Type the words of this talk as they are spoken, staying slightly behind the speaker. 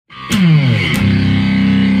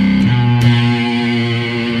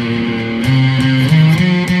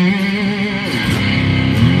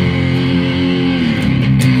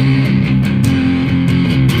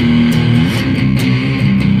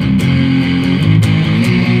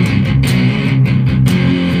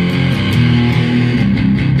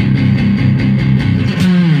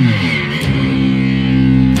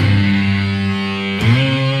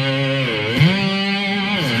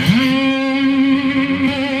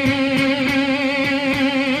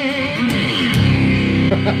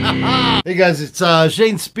Hey guys, it's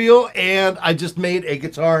Shane Speal, and I just made a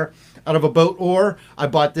guitar out of a boat oar. I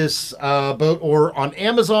bought this boat oar on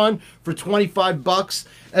Amazon for 25 bucks.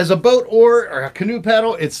 As a boat oar or a canoe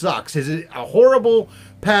paddle, it sucks. It's a horrible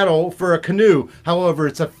paddle for a canoe. However,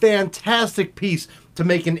 it's a fantastic piece to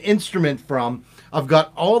make an instrument from. I've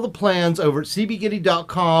got all the plans over at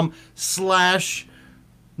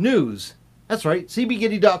cbgitty.com/news. That's right,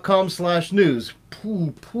 cbgitty.com/news.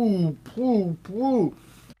 Poo, poo, poo, poo.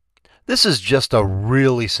 This is just a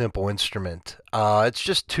really simple instrument. It's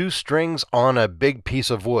just 2 strings on a big piece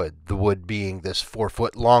of wood, the wood being this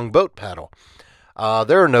 4-foot long boat paddle.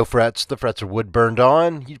 There are no frets. The frets are wood burned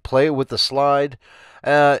on. You play it with the slide.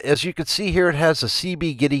 As you can see here, it has a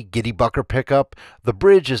CB bucker pickup. The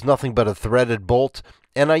bridge is nothing but a threaded bolt,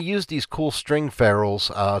 and I used these cool string ferrules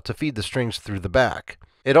to feed the strings through the back.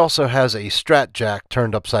 It also has a Strat jack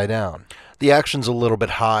turned upside down. The action's a little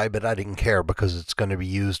bit high, but I didn't care because it's going to be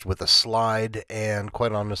used with a slide, and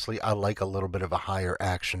quite honestly, I like a little bit of a higher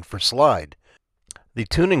action for slide. The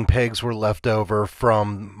tuning pegs were left over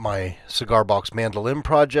from my Cigar Box mandolin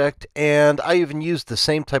project, and I even used the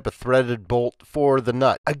same type of threaded bolt for the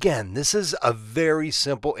nut. Again, this is a very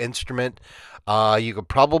simple instrument. You could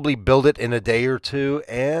probably build it in a day or two,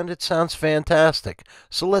 and it sounds fantastic.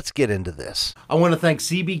 So let's get into this. I want to thank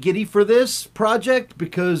CBGs for this project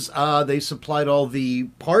because they supplied all the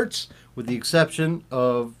parts, with the exception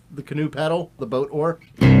of the canoe paddle, the boat oar.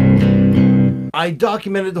 I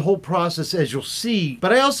documented the whole process, as you'll see,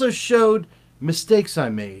 but I also showed mistakes I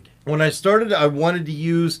made. When I started, I wanted to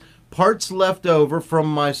use parts left over from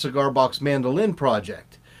my Cigar Box mandolin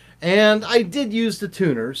project. And I did use the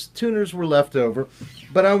tuners. Tuners were left over,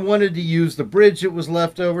 but I wanted to use the bridge that was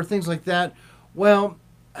left over, things like that. Well,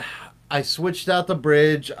 I switched out the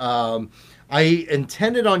bridge. I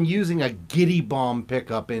intended on using a Giddy Bomb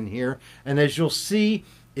pickup in here, and as you'll see,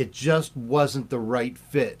 it just wasn't the right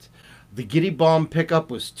fit. The Giddy Bomb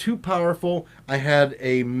pickup was too powerful. I had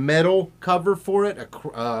a metal cover for it. It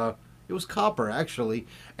was copper, actually,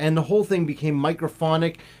 and the whole thing became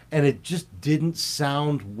microphonic, and it just didn't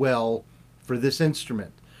sound well for this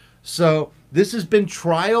instrument. So this has been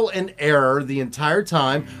trial and error the entire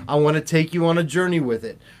time. I want to take you on a journey with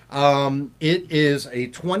it. It is a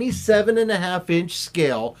 27.5-inch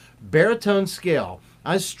scale, baritone scale.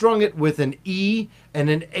 I strung it with an E and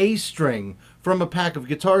an A string from a pack of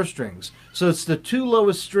guitar strings. So it's the 2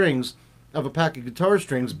 lowest strings of a pack of guitar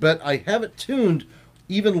strings, but I have it tuned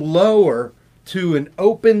even lower to an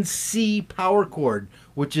open C power chord,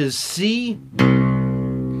 which is C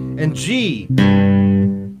and G.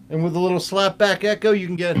 And with a little slap back echo, you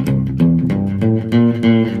can get...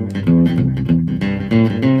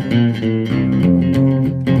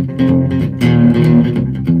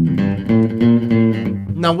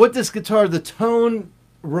 Now with this guitar, the tone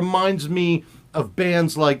reminds me of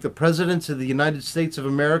bands like the Presidents of the United States of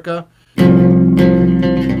America,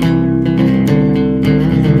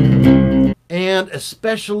 and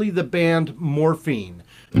especially the band Morphine.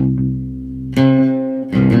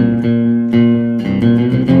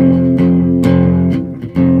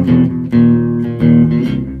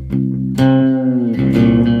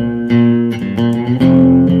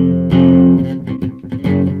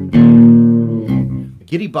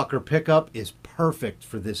 Giddy Bucker pickup is perfect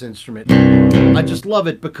for this instrument. I just love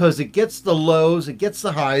it because it gets the lows, it gets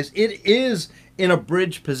the highs. It is in a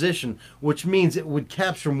bridge position, which means it would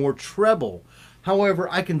capture more treble. However,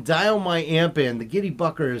 I can dial my amp in. The Giddy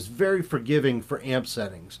Bucker is very forgiving for amp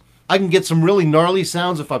settings. I can get some really gnarly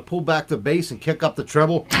sounds if I pull back the bass and kick up the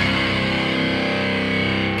treble.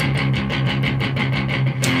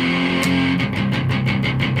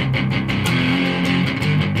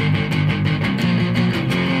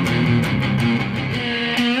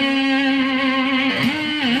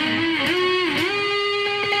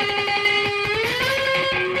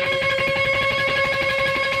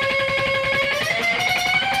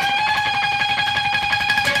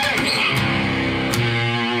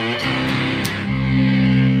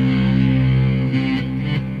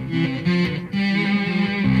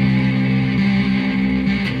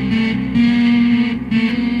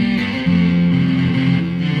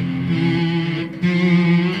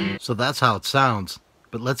 So that's how it sounds.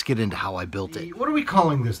 But let's get into how I built it. What are we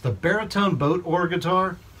calling this? The Baritone boat oar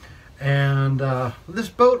guitar. And this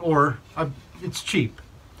boat oar, it's cheap.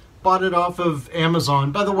 Bought it off of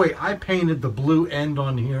Amazon. By the way, I painted the blue end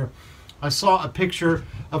on here. I saw a picture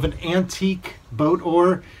of an antique boat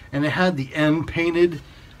oar, and it had the end painted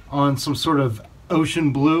on some sort of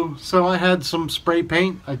ocean blue. So I had some spray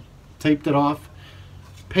paint. I taped it off,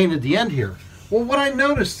 painted the end here. Well, what I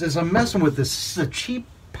noticed as I'm messing with this is a cheap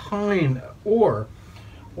pine oar.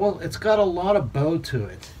 Well, it's got a lot of bow to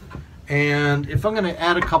it. And if I'm going to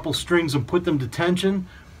add a couple strings and put them to tension,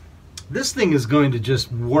 this thing is going to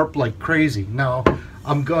just warp like crazy. Now,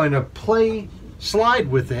 I'm going to slide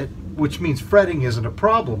with it, which means fretting isn't a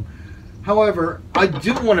problem. However, I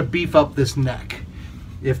do want to beef up this neck.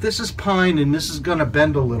 If this is pine and this is going to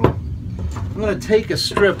bend a little, I'm going to take a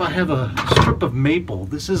strip. I have a strip of maple.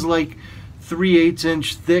 This is like 3/8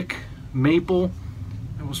 inch thick maple.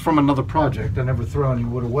 It was from another project. I never throw any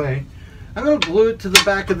wood away. I'm going to glue it to the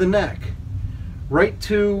back of the neck, right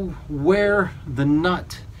to where the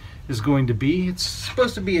nut is going to be. It's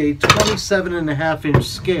supposed to be a 27.5 inch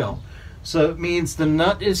scale. So it means the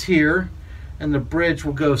nut is here and the bridge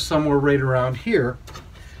will go somewhere right around here.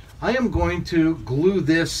 I am going to glue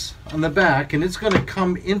this on the back, and it's going to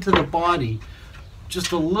come into the body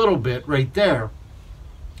just a little bit right there.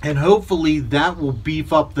 And hopefully that will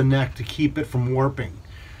beef up the neck to keep it from warping.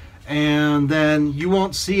 And then you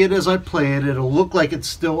won't see it as I play it. It'll look like it's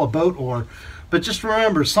still a boat oar. But just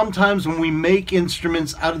remember, sometimes when we make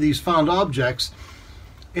instruments out of these found objects,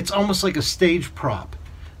 it's almost like a stage prop.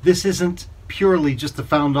 This isn't purely just a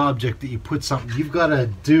found object that you put something. You've got to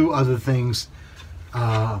do other things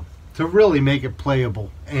to really make it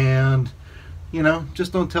playable. And, you know,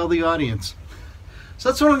 just don't tell the audience. So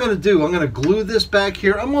that's what I'm going to do. I'm going to glue this back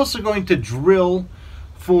here. I'm also going to drill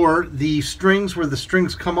for the strings where the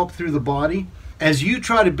strings come up through the body. As you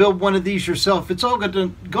try to build one of these yourself, it's all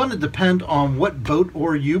going to depend on what boat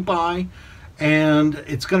oar you buy, and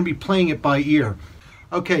it's going to be playing it by ear.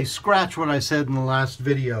 Okay, scratch what I said in the last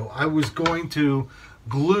video. I was going to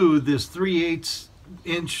glue this 3/8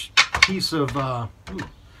 inch piece of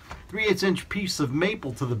 3/8 inch piece of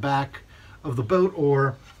maple to the back of the boat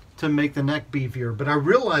oar to make the neck beefier. But I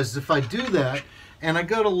realized if I do that and I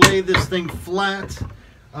go to lay this thing flat,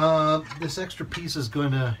 this extra piece is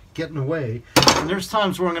going to get in the way, and there's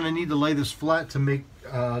times where I'm going to need to lay this flat to make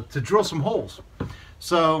to drill some holes.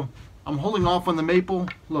 So I'm holding off on the maple.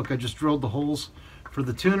 Look, I just drilled the holes for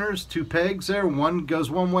the tuners, 2 pegs there. One goes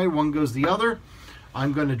one way, one goes the other.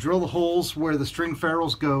 I'm going to drill the holes where the string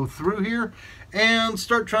ferrules go through here and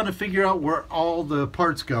start trying to figure out where all the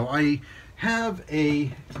parts go. I have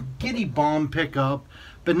a Giddy Bomb pickup,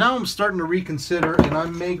 but now I'm starting to reconsider, and I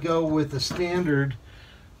may go with a standard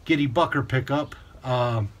Giddy Bucker pickup.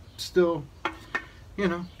 Still, you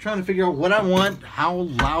know, trying to figure out what I want, how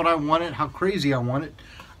loud I want it, how crazy I want it.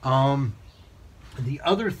 The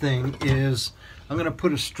other thing is I'm going to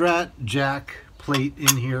put a Strat jack plate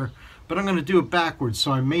in here, but I'm going to do it backwards.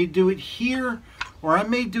 So I may do it here, or I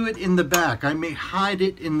may do it in the back. I may hide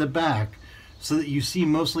it in the back so that you see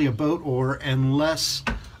mostly a boat oar and less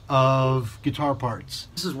of guitar parts.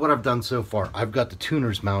 This is what I've done so far. I've got the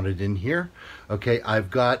tuners mounted in here. Okay,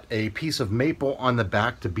 I've got a piece of maple on the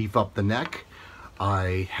back to beef up the neck.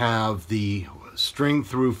 I have the string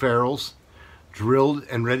through ferrules drilled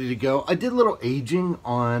and ready to go. I did a little aging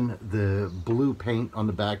on the blue paint on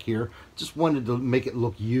the back here. Just wanted to make it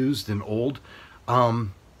look used and old.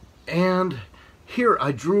 And here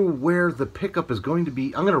I drew where the pickup is going to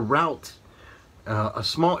be. I'm going to route a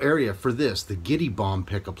small area for this, the Giddy Bomb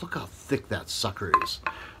pickup. Look how thick that sucker is.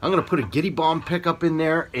 I'm going to put a Giddy Bomb pickup in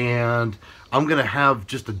there, and I'm going to have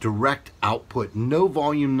just a direct output, no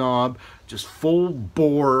volume knob, just full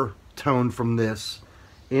bore tone from this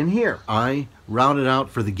in here. I routed out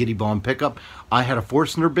for the Giddy Bomb pickup. I had a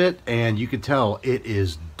Forstner bit, and you could tell it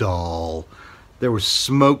is dull. There was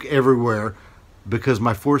smoke everywhere because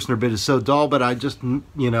my Forstner bit is so dull, but I just,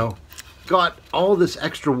 you know, got all this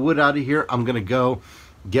extra wood out of here. I'm going to go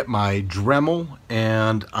get my Dremel,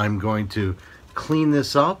 and I'm going to clean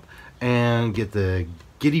this up and get the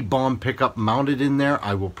Giddy Bomb pickup mounted in there.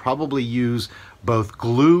 I will probably use both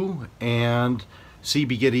glue and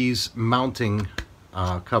CBGs mounting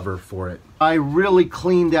cover for it. I really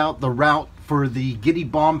cleaned out the route for the Giddy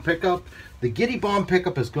Bomb pickup. The Giddy Bomb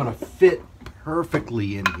pickup is going to fit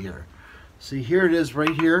perfectly in here. See, here it is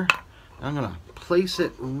right here. I'm going to place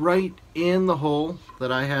it right in the hole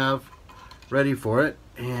that I have ready for it.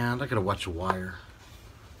 And I got to watch the wire.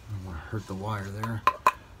 I don't want to hurt the wire there.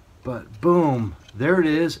 But boom, there it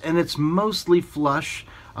is. And it's mostly flush.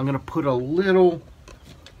 I'm going to put a little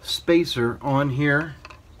spacer on here,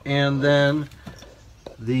 and then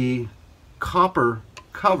the copper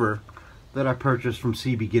cover that I purchased from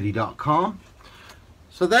CBGs.com.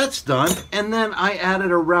 So that's done, and then I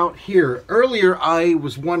added a route here. Earlier I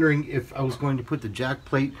was wondering if I was going to put the jack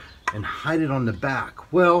plate and hide it on the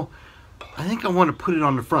back. Well, I think I want to put it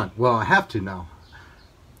on the front. Well, I have to now.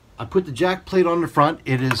 I put the jack plate on the front.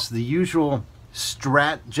 It is the usual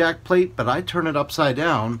Strat jack plate, but I turn it upside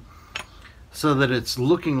down so that it's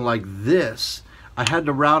looking like this. I had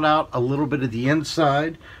to route out a little bit of the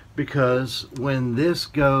inside because when this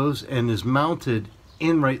goes and is mounted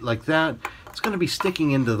in right like that, it's going to be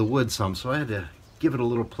sticking into the wood some, so I had to give it a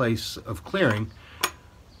little place of clearing.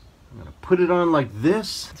 I'm going to put it on like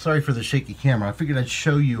this. Sorry for the shaky camera. I figured I'd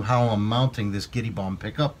show you how I'm mounting this Gitty Bomb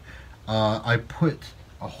pickup. I put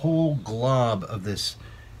a whole glob of this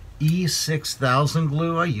E6000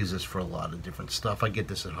 glue. I use this for a lot of different stuff. I get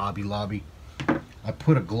this at Hobby Lobby. I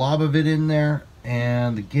put a glob of it in there,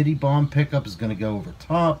 and the Gitty Bomb pickup is going to go over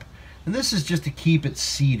top. And this is just to keep it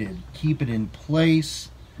seated, keep it in place.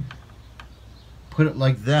 Put it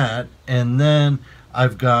like that, and then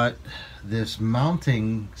I've got this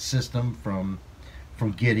mounting system from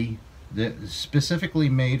Gitty that is specifically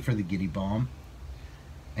made for the Gitty Bomb,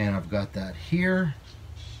 and I've got that here,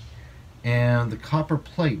 and the copper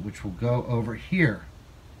plate which will go over here.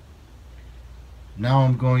 Now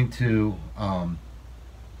I'm going to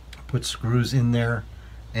put screws in there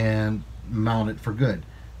and mount it for good.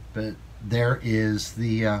 But there is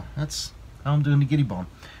the that's how I'm doing the Gitty Bomb.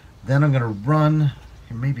 Then I'm going to run,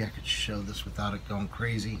 here maybe I could show this without it going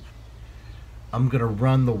crazy. I'm going to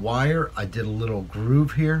run the wire. I did a little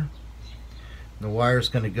groove here. The wire is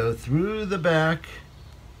going to go through the back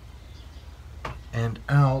and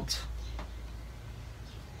out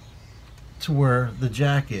to where the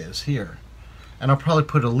jack is here. And I'll probably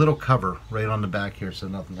put a little cover right on the back here so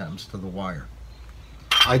nothing happens to the wire.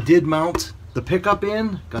 I did mount the pickup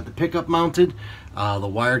in, got the pickup mounted. The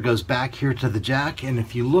wire goes back here to the jack, and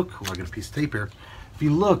if you look, oh, I got a piece of tape here. If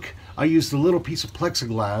you look, I used a little piece of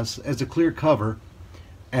plexiglass as a clear cover,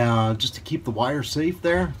 just to keep the wire safe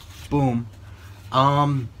there. Boom.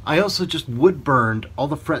 I also just wood burned all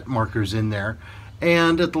the fret markers in there,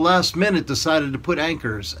 and at the last minute decided to put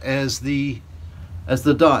anchors as the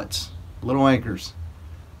dots, little anchors.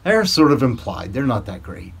 They're sort of implied. They're not that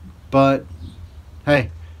great, but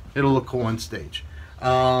hey, it'll look cool on stage.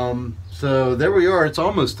 So there we are. It's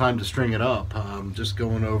almost time to string it up. Just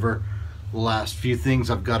going over the last few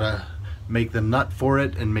things. I've got to make the nut for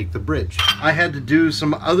it and make the bridge. I had to do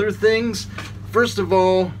some other things. First of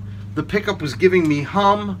all, the pickup was giving me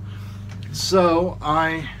hum, so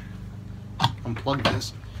I unplugged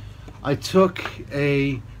this. I took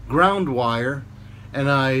a ground wire and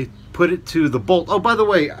I put it to the bolt. Oh, by the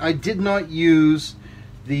way, I did not use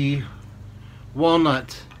the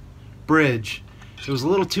walnut bridge. It was a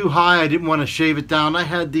little too high. I didn't want to shave it down. I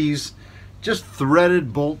had these just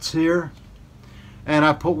threaded bolts here, and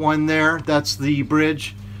I put one there. That's the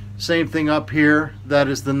bridge. Same thing up here. That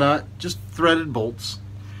is the nut. Just threaded bolts.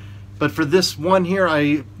 But for this one here,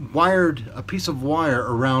 I wired a piece of wire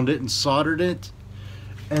around it and soldered it,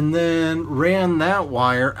 and then ran that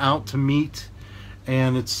wire out to meet,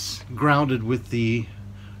 and it's grounded with the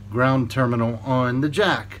ground terminal on the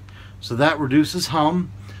jack. So that reduces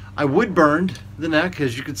hum. I wood burned the neck,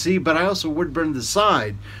 as you can see, but I also wood burned the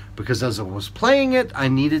side because as I was playing it, I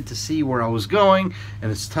needed to see where I was going,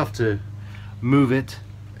 and it's tough to move it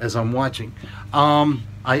as I'm watching.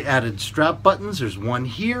 I added strap buttons. There's one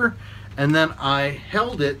here, and then I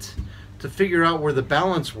held it to figure out where the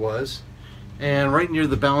balance was, and right near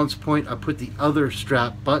the balance point I put the other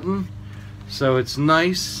strap button, so it's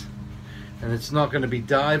nice and it's not going to be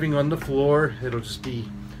diving on the floor. It'll just be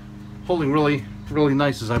holding really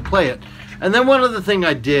nice as I play it. And then one other thing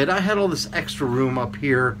I did, I had all this extra room up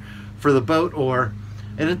here for the boat oar,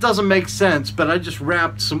 and it doesn't make sense, but I just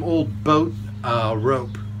wrapped some old boat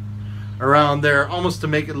rope around there almost to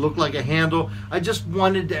make it look like a handle. I just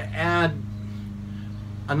wanted to add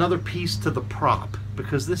another piece to the prop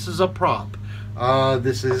because this is a prop.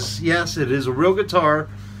 This is, yes, it is a real guitar,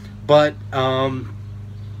 but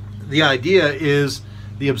the idea is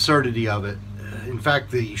the absurdity of it. In fact,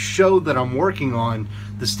 the show that I'm working on,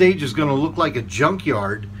 the stage is going to look like a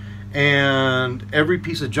junkyard, and every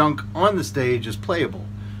piece of junk on the stage is playable.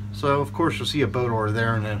 So of course you'll see a boat oar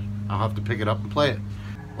there, and then I'll have to pick it up and play it.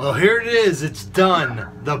 Well, here it is. It's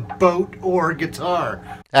done. The boat oar guitar.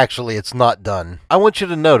 Actually, it's not done. I want you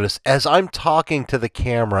to notice, as I'm talking to the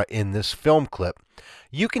camera in this film clip,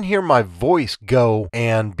 you can hear my voice go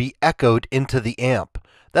and be echoed into the amp.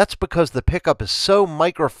 That's because the pickup is so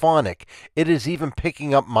microphonic, it is even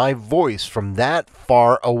picking up my voice from that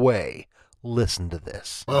far away. Listen to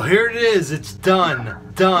this. Well, here it is. It's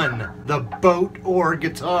done. Done. The boat or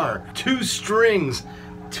guitar. 2 strings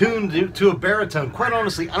tuned to a baritone. Quite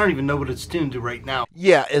honestly, I don't even know what it's tuned to right now.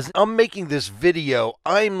 Yeah, as I'm making this video,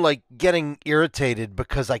 I'm like getting irritated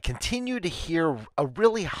because I continue to hear a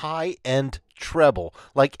really high-end treble.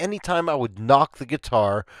 Like anytime I would knock the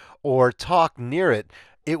guitar or talk near it,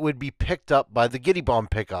 it would be picked up by the Giddy Bomb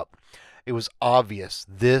pickup. It was obvious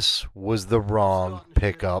this was the wrong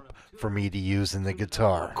pickup for me to use in the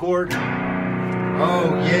guitar. Chord.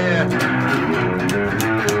 Oh, yeah.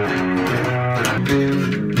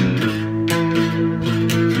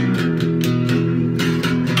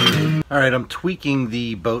 All right, I'm tweaking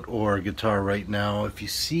the boat or guitar right now. If you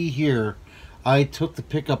see here, I took the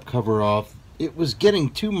pickup cover off. It was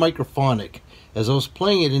getting too microphonic. As I was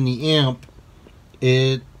playing it in the amp,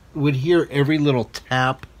 it would hear every little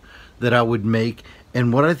tap that I would make,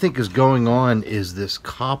 and what I think is going on is this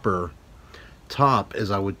copper top,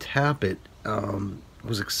 as I would tap it,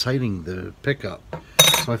 was exciting the pickup.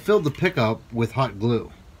 So I filled the pickup with hot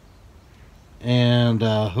glue, and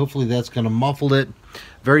hopefully that's going to muffle it.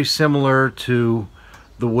 Very similar to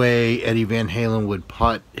the way Eddie Van Halen would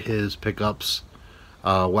pot his pickups,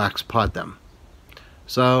 wax pot them.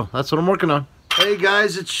 So that's what I'm working on. Hey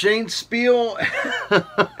guys, it's Shane Speal.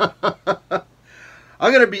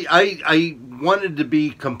 I wanted to be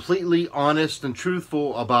completely honest and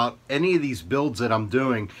truthful about any of these builds that I'm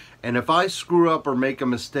doing. And if I screw up or make a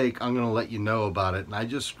mistake, I'm going to let you know about it. And I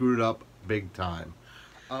just screwed up big time.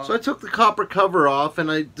 So I took the copper cover off and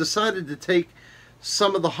I decided to take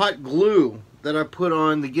some of the hot glue that I put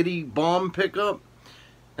on the Giddy Bomb pickup.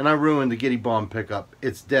 And I ruined the Giddy Bomb pickup.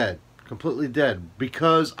 It's dead. Completely dead.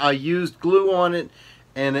 Because I used glue on it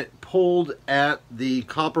and it pulled at the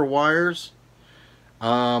copper wires.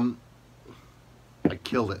 I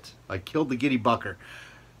killed it. I killed the Giddy Bucker.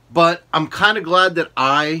 But I'm kind of glad that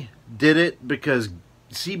I did it because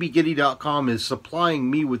CBGs.com is supplying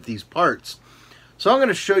me with these parts. So I'm going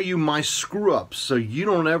to show you my screw-ups so you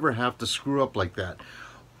don't ever have to screw up like that.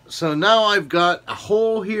 So now I've got a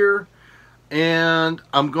hole here and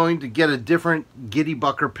I'm going to get a different Giddy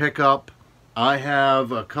Bucker pickup. I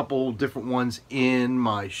have a couple different ones in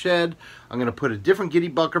my shed. I'm going to put a different Giddy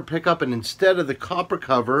Bucker pickup, and instead of the copper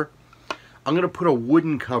cover, I'm going to put a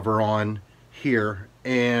wooden cover on here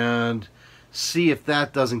and see if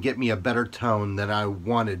that doesn't get me a better tone than I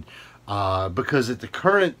wanted. Because at the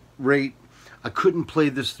current rate, I couldn't play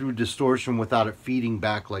this through distortion without it feeding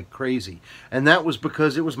back like crazy. And that was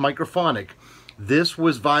because it was microphonic. This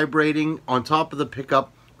was vibrating on top of the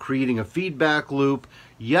pickup, creating a feedback loop,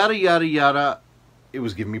 yada yada yada. It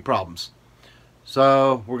was giving me problems.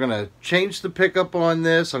 So we're going to change the pickup on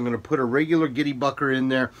this. I'm going to put a regular Giddy Bucker in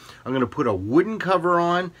there. I'm going to put a wooden cover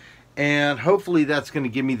on, and hopefully that's going to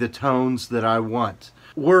give me the tones that I want.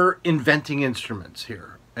 We're inventing instruments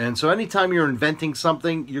here. And so anytime you're inventing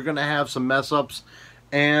something, you're going to have some mess ups.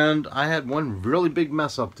 And I had one really big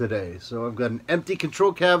mess up today. So I've got an empty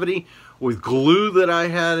control cavity with glue that I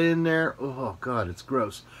had in there. Oh God, it's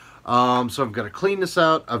gross. So I've got to clean this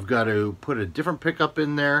out. I've got to put a different pickup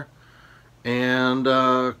in there and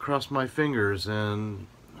cross my fingers and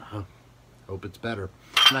hope it's better.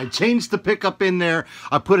 And I changed the pickup in there.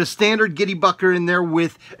 I put a standard Giddy Bucker in there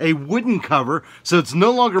with a wooden cover, so it's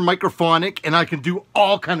no longer microphonic, and I can do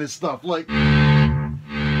all kind of stuff like.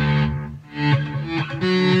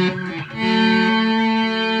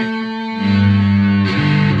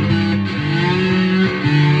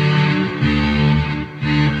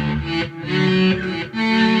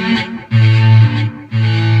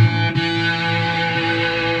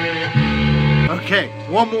 Okay,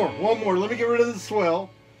 one more. Let me get rid of the swell.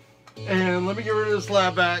 And let me get rid of this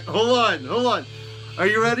lap back. Hold on. Are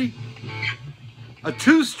you ready? A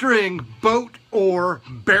 2-string boat or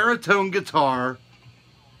baritone guitar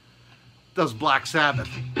does Black Sabbath.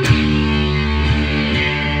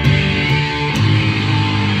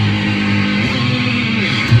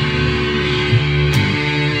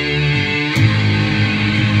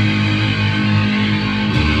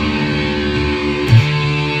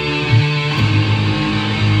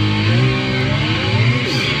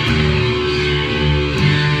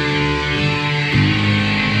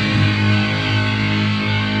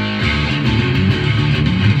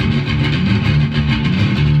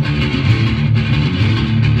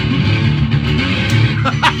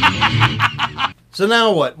 So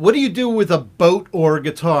now what? What do you do with a boat or a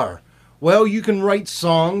guitar? Well, you can write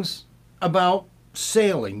songs about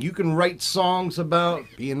sailing. You can write songs about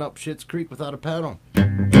being up Schitt's Creek without a paddle.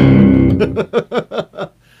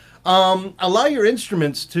 Allow your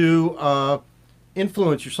instruments to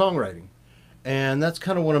influence your songwriting. And that's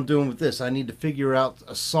kind of what I'm doing with this. I need to figure out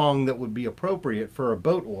a song that would be appropriate for a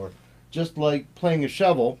boat oar. Just like playing a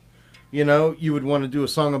shovel, you know, you would want to do a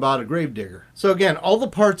song about a gravedigger. So again, all the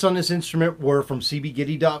parts on this instrument were from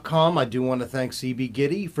CBGiddy.com. I do want to thank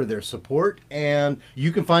CBGiddy for their support. And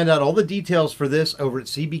you can find out all the details for this over at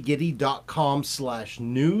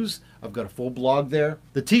cbgiddy.com/news. I've got a full blog there.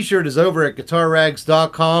 The t-shirt is over at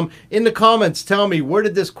guitarrags.com. In the comments, tell me, where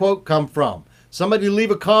did this quote come from? Somebody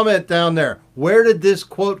leave a comment down there. Where did this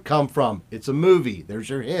quote come from? It's a movie. There's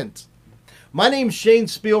your hint. My name's Shane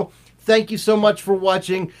Speal. Thank you so much for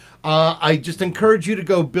watching. I just encourage you to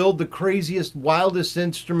go build the craziest, wildest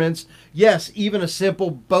instruments. Yes, even a simple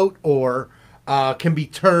boat oar can be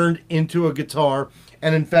turned into a guitar.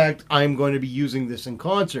 And in fact, I'm going to be using this in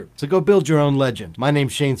concert. So go build your own legend. My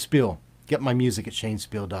name's Shane Speal. Get my music at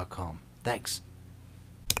shanespiel.com. Thanks.